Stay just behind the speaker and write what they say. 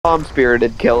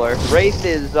Spirited killer. Wraith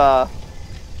is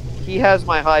he has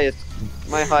my highest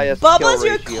Bubba's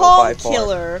your calm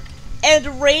killer,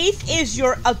 and Wraith is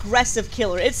your aggressive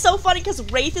killer. It's so funny because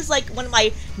Wraith is like one of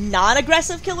my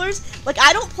non-aggressive killers. Like,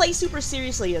 I don't play super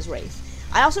seriously as Wraith.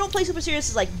 I also don't play super serious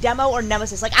as like Demo or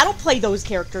Nemesis. Like, I don't play those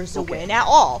characters to win at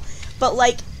all. But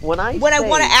like when I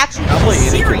want to actually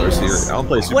be serious, I don't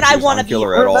play super when I want to be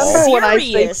Remember when I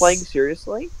say playing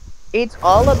seriously? It's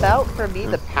all about, for me,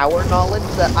 the power knowledge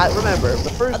that I remember. The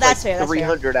first like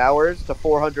 300 hours to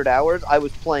 400 hours, I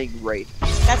was playing Wraith.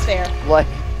 That's fair. Like,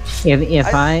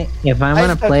 if I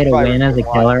want to play to win as a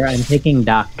killer, I'm picking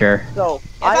Doctor. So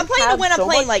if I'm playing to win, I'm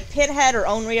playing like Pinhead or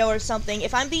Onryo or something.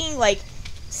 If I'm being like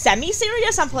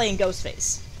semi-serious, I'm playing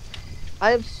Ghostface.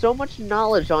 I have so much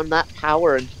knowledge on that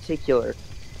power in particular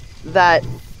that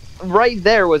right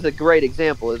there was a great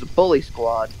example. As a bully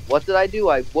squad, what did I do?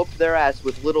 I whooped their ass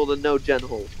with little to no gen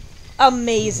hold.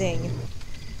 Amazing.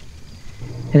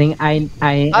 I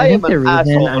think the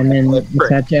reason I'm in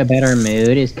such a better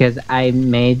mood is because I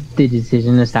made the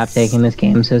decision to stop taking this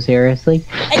game so seriously.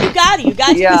 And you gotta take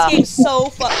this game so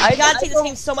you gotta take this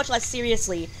game so much less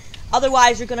seriously.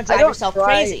 Otherwise, you're gonna drive yourself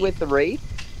crazy. With the Wraith,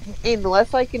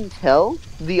 unless I can tell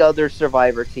the other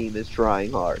Survivor team is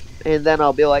trying hard, and then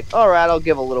I'll be like, all right, I'll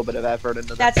give a little bit of effort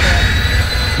into that. That's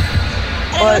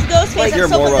fair. And with Ghostface, I'm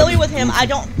so familiar with him. I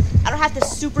don't have to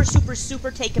super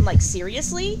take him like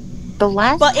seriously.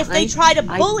 But if they try to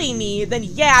bully me, then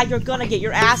yeah, you're gonna get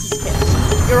your asses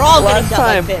kicked. You're all getting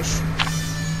done like fish.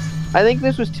 I think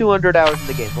this was 200 hours in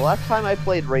the game. The last time I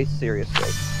played Race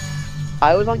seriously,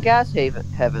 I was on Gas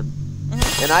Heaven,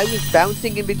 and I was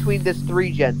bouncing in between this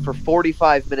 3-gen for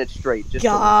 45 minutes straight.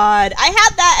 God, I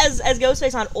had that as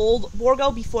Ghostface on old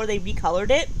Borgo before they recolored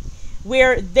it,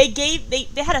 where they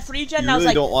had a 3-gen. And I was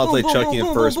like, don't want to play Chucky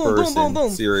in first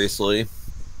person seriously.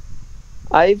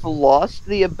 I lost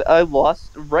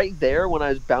right there when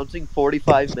I was bouncing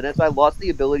 45 minutes. I lost the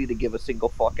ability to give a single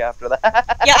fuck after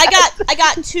that. Yeah, I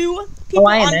got two people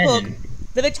on hook.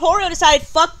 The Victorio decided,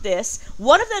 fuck this.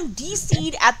 One of them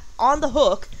DC'd on the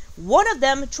hook. One of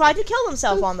them tried to kill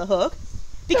himself on the hook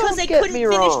because they couldn't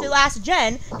finish the last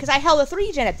gen because I held a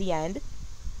 3-gen at the end.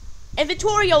 And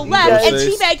Victorio left and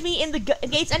teabagged me in the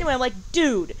gates anyway. I'm like,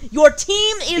 dude, your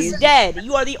team is dead.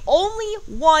 You are the only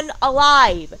one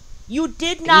alive. You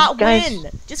did not win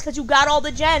just because you got all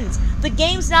the gens. The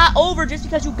game's not over just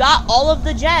because you got all of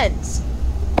the gens.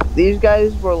 These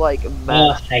guys were like,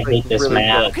 I hate this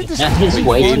map. He's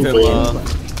way too big.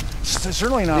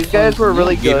 Certainly not. These guys were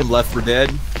really good. Gave him Left 4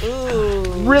 Dead. Ooh.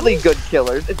 Really good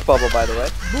killers. It's Bubba, by the way.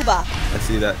 Booba. I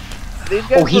see that. These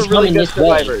guys were really good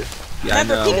survivors. Yeah, I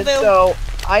know. And so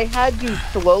I had to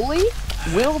slowly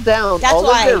whittle down all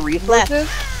of their resources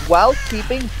while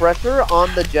keeping pressure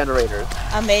on the generators.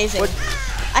 Amazing.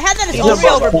 I had that as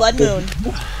over Blood Moon.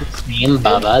 Same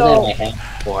Bubba that I had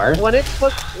before. When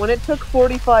it took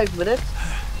 45 minutes,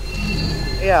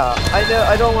 yeah,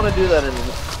 I don't want to do that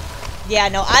anymore. Yeah,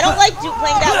 no, I don't like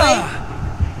playing that way,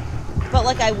 but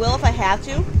like I will if I have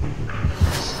to.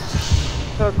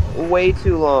 Took way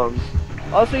too long.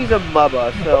 Also, he's a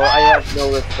Mubba, so I have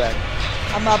no respect.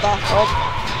 A Mubba. Oh,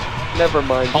 never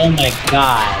mind. Oh my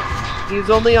god. He's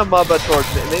only a Mubba towards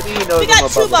me. Maybe he knows. We got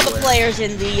two Bubba players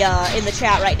in the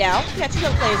chat right now. We got two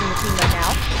Bubba players in the team right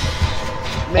now.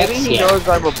 Maybe he knows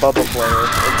I'm a Bubba player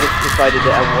and just decided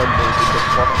to M1 me because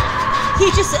fuck.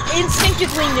 He just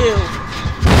instinctively knew.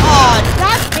 Oh,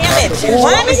 god damn it!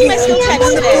 Why am I missing my skill checks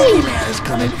today?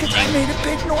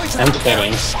 I'm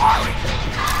kidding.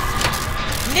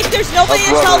 Nick, there's nobody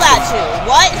to tell that to.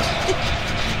 What?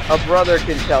 A brother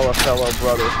can tell a fellow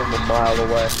brother from a mile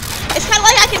away. It's kind of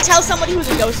like I can tell somebody who's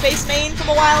a Ghostface main from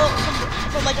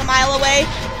from like a mile away.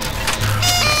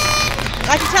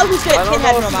 I can tell who's good at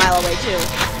Pinhead from a mile away too.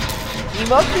 He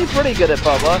must be pretty good at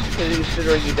Bubba,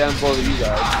 considering he down below you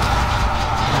guys.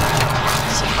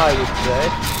 I would say.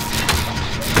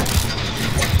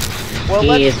 Well,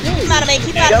 let's see. Keep him out of main.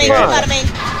 Keep him out of main. Keep him out of main.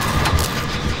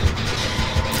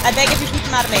 I beg if you keep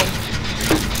him out of main.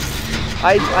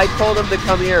 I told him to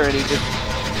come here and he just...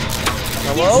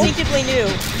 Hello? He instinctively knew.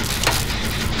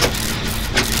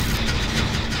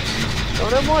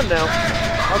 Don't have one now.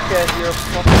 Okay, you're a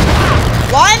fucking...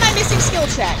 Why am I missing skill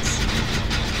checks?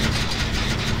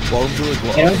 Welcome to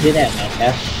the I don't do that,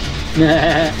 Micah.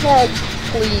 God,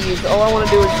 please. All I want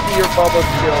to do is see your Bubba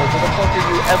skills. What the fuck are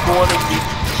you M1 and me?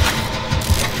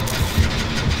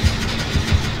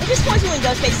 At this point, when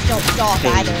Ghostfaces don't stalk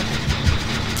either.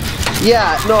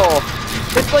 Yeah, no.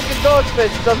 It's like a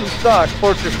Ghostface doesn't stalk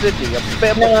Fortress City. Like,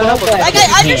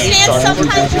 I understand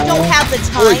sometimes you don't have the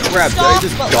time to stalk,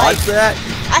 but like,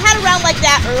 I had a round like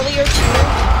that earlier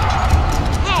too.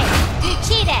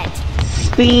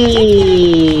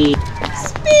 Speed!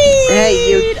 Speed! Hey,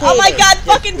 you oh my god, Just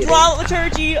fucking kidding.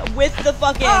 dramaturgy with the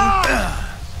fucking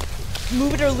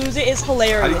move it or lose it is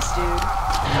hilarious, dude.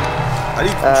 How do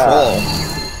you control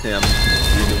him?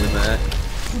 You're doing that.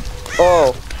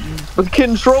 Oh,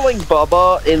 controlling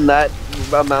Bubba in that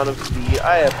amount of speed,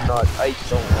 I don't want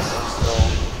to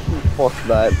know. Fuck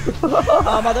that.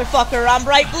 Oh, motherfucker, I'm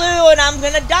bright blue and I'm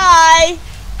gonna die!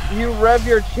 You rev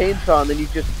your chainsaw and then you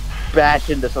just bash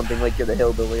into something like you're the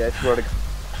hillbilly, I swear to God.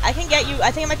 I can get you, I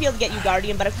think I might be able to get you,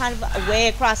 Guardian, but I'm kind of way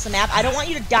across the map. I don't want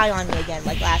you to die on me again,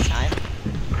 like last time.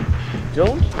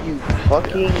 Don't you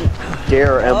fucking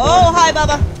dare, M1. Oh, hi,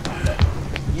 Bubba.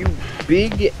 You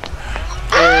big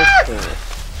asshole.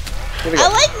 Here we go. I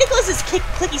like Nicholas's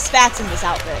clicky spats in this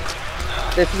outfit.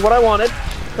 This is what I wanted.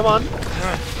 Come on.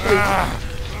 Please.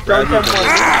 Don't Brad, M1.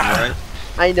 right?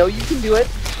 I know you can do it.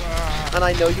 And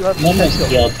I know you have Mumba's potential.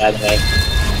 healed, by the way.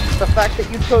 The fact that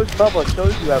you chose Bubba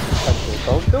shows you have potential.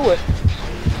 Don't do it.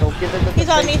 Don't give it the He's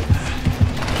on me.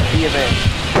 Be a man.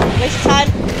 Waste of time.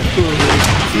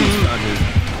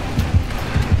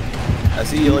 I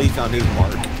see he found his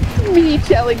mark. Me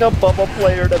telling a Bubba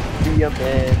player to be a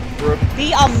man, bro.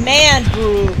 Be a man,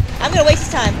 boo. I'm gonna waste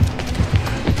his time.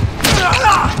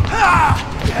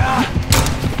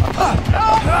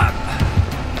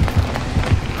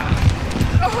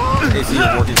 Hey, see, he's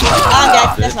working I'm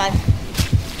dead. That's fine.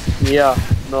 Yeah.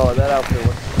 No, that outfit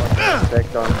was fucking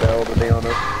sick on Bell, to be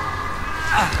honest.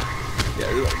 Yeah,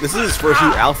 this is his first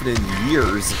new outfit in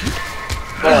years.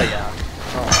 Oh, yeah.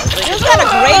 He's got a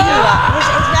great new outfit.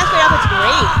 His Masquerade outfit's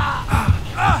great.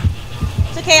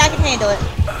 It's okay, I can handle it.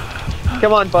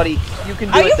 Come on, buddy. You can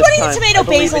do Are it you this putting time. the tomato I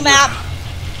believe basil in you. map?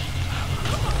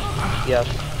 Yes.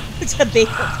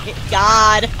 Tomato.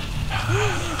 God.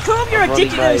 Coom, you're I'm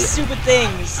addicted to running those stupid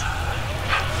things.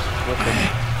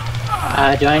 Listen.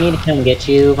 Do I need to come get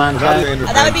you, Von How Chuck? do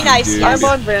That would be nice, dude? yes. I'm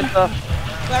on Vanta.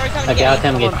 Whoever coming to Okay, I'll get me.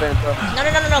 come I'm get on you.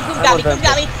 Vanta. No. Coom's got me. Coom's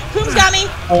got me. Coom's got me.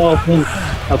 Oh, Coom's.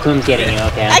 Oh, Coom's getting you.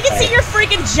 Okay. I can see your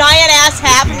freaking giant ass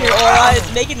hat from your aura. It's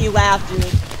making me laugh, dude.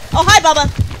 Oh, hi, Bubba.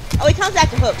 Oh, he comes back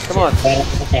to hooks. Come on.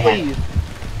 Okay. Please.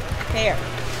 Fair.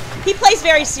 He plays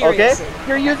very Okay?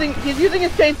 seriously. He's using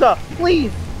his chainsaw.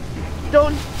 Please.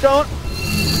 Don't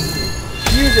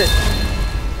use it.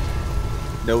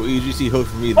 No EGC hook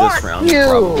for me Fuck this round, you.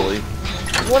 probably.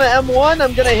 You want an M1?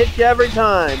 I'm gonna hit you every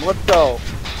time. Let's go.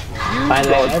 Use By the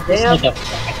way, your I just damn like a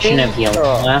fraction of healing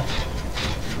chainsaw. left.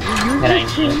 Use That your I need.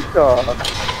 chainsaw.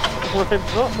 I'm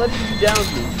not letting you down,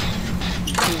 you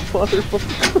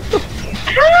motherfucker.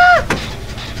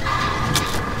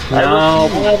 No,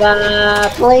 Bubba,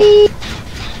 please.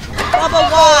 Bubba,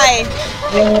 why?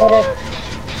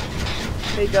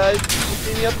 Hey guys, you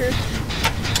see me up here?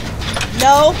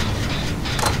 No.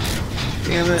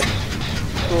 Damn it.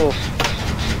 Cool.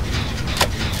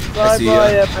 I see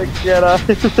Bye, ya. Epic Jedi.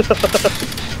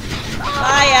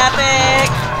 Bye, Epic.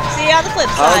 See you on the flip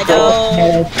side, go.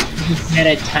 though. Had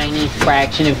a tiny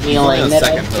fraction of healing only that on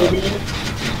I second, needed.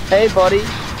 Hey, buddy.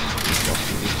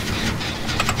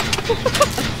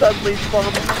 Suddenly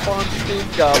spawned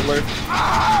Spook Gobbler.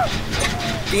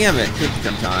 Damn it. Took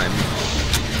some time.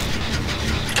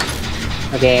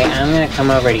 Okay, I'm gonna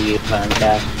come over to you,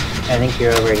 Vonka. I think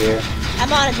you're over here.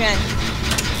 I'm on it, Jen.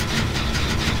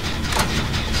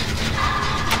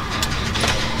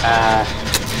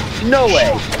 No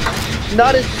way.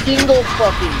 Not a single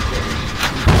fucking thing.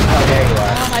 Oh, there you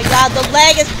are. Oh my god, the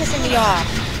leg is pissing me off.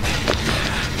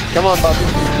 Come on, Buffy.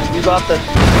 You got this.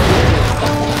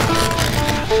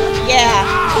 Yeah.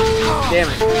 Damn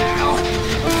it.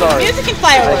 I'm sorry. Music and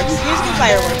fireworks. Music and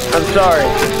fireworks. I'm sorry.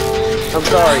 I'm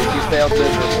sorry. You failed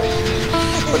miserably.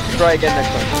 Let's try again next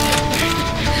time.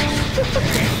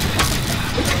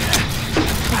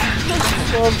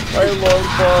 I love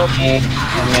Bob. Okay,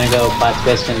 I'm gonna go plot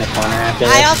twist in the corner after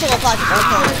this. I also will plot this in the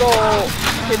corner. Go.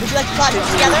 Would you like to plot this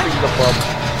together?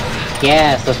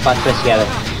 Yes, let's plot twist together.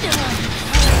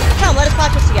 Come on, let us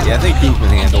plot this together. Yeah, I think Coop can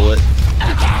handle it.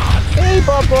 Hey,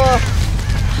 Bubba.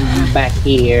 Back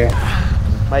here.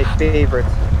 My favorite.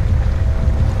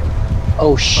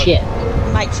 Oh shit.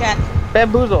 We might check.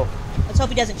 Bamboozle. Let's hope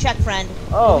he doesn't check, friend.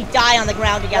 Oh. We die on the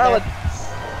ground together.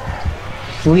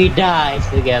 Salad. We die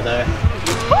together.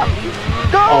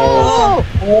 Go! Oh.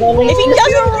 If he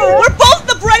doesn't, we're both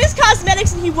the brightest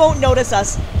cosmetics and he won't notice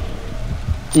us.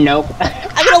 Nope.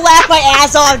 I'm gonna laugh my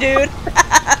ass off, dude.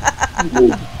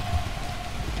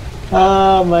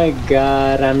 Oh my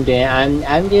god, I'm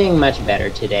doing much better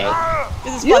today.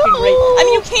 This is fucking great. I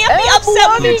mean, you can't be upset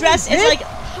when you're dressed as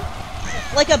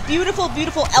like a beautiful,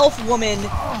 beautiful elf woman.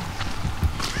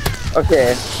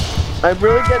 Okay. I'm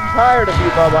really getting tired of you,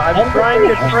 Bubba. I'm trying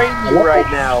to train you right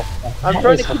now. I'm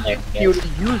trying to get you to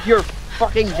use your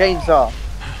fucking chainsaw.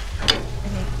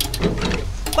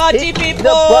 Body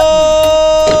people!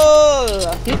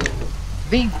 Hit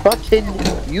the button,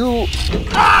 you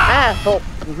asshole.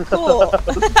 Cool.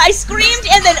 I screamed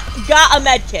and then got a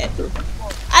med kit.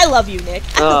 I love you, Nick.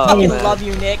 I fucking love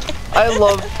you, Nick. I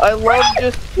love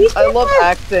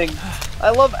acting. I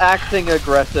love acting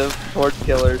aggressive towards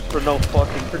killers for no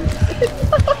fucking reason.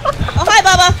 Oh, hi,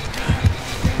 Bubba.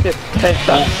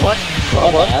 What? Oh,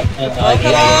 come on.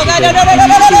 No.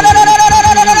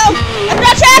 I'm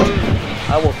not check!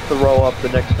 I will throw up the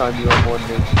next time you M1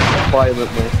 me.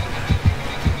 Violently.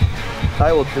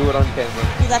 I will do it on camera.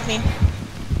 You left me.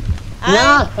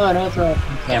 No, don't throw up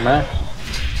on camera.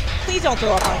 Please don't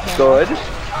throw up on camera. Good.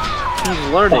 He's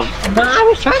learning. No, I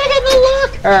was trying to get in the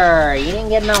locker. You didn't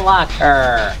get in the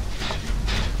locker.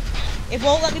 It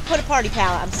won't let me put a party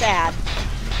pallet. I'm sad.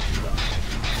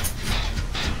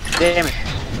 Damn it.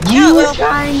 You were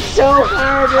trying so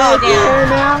hard right there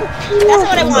now. That's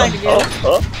what I wanted to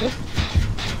do.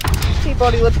 Hey,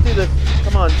 buddy, let's do this.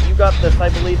 Come on, you got this. I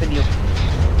believe in you.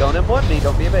 Don't M1 me.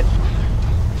 Don't be a bitch.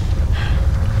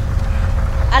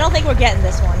 I don't think we're getting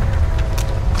this one.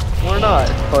 We're not,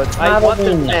 but I want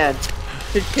this man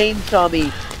to chainsaw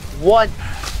me one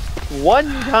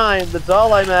time. That's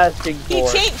all I'm asking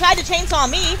for. He tried to chainsaw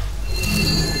me.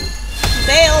 He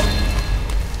failed.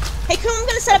 Hey, come I'm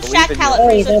gonna set up shack pallet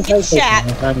for you so you can get shack.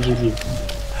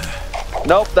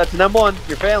 Nope, that's an M1.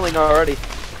 You're failing already.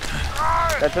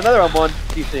 That's another M1.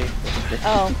 You see.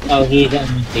 Oh, he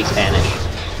doesn't speak Spanish.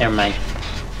 Never mind.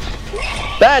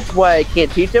 That's why I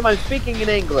can't teach him. I'm speaking in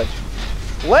English.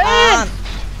 Lance!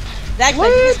 That's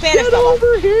Lance, Spanish, get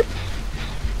over here.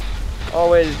 Oh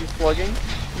wait, is he slugging?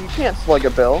 You can't slug a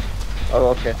bill. Oh,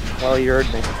 okay. Well, you heard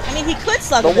me. I mean, he could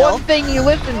slug a bill. The one thing you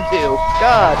listen to.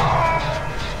 God.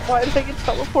 Why did I get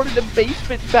teleported to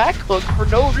basement back hook for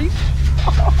no reason?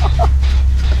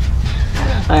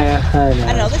 I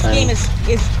don't know. This game is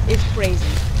crazy.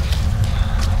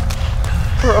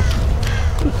 Bro.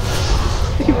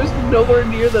 He was nowhere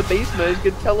near the basement. He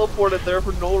could teleport it there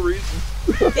for no reason.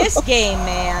 This game,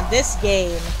 man. This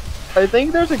game. I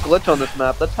think there's a glitch on this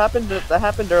map. That happened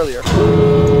earlier.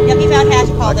 Yep, he found hash,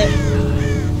 called it.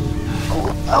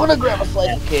 I want to grab a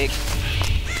slice of cake.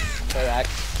 Try that.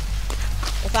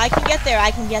 If I can get there,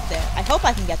 I can get there. I hope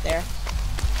I can get there.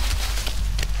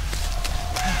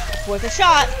 It's worth a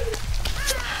shot.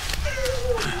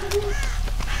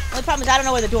 Only problem is I don't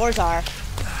know where the doors are.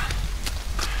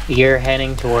 You're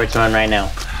heading towards one right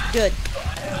now. Good.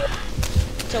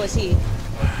 So is he.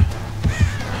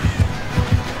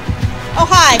 Oh,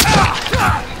 hi.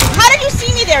 How did you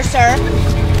see me there, sir?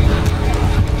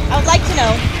 I would like to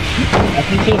know. I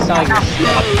think he saw your scratch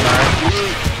mark.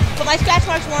 But my scratch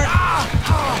marks weren't...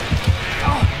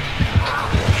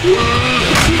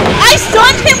 I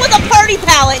stunned him with a party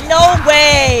pallet! No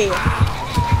way!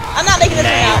 I'm not making this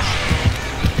one out.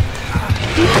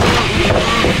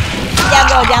 Yeah, I'm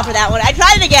going down for that one. I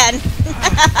tried it again.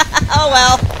 Oh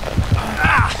well.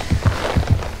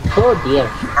 Oh dear.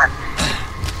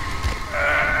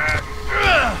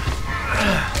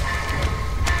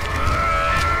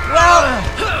 Well,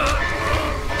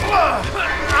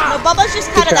 no, Bubba's just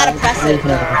kind of that oppressive.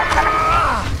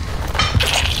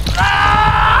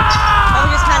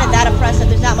 Bubba's just kind of that oppressive.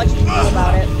 There's not much you can do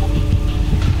about it.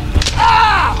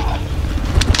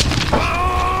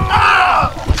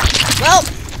 Well,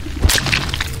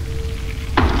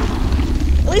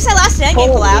 at least I lost an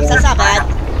endgame collapse. That's not bad.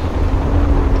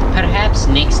 Perhaps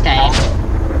next time.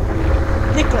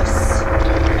 Nicholas.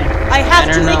 I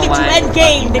have to make it to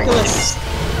endgame, Nicholas.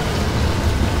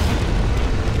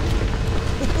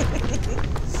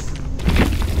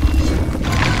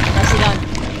 Nicely done.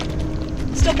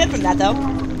 Still good from that, though.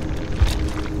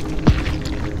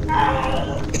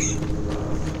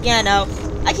 Yeah, no.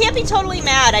 I can't be totally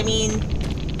mad. I mean,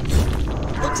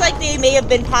 looks like they may have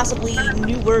been possibly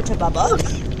newer to Bubba.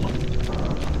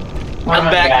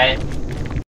 I'm back.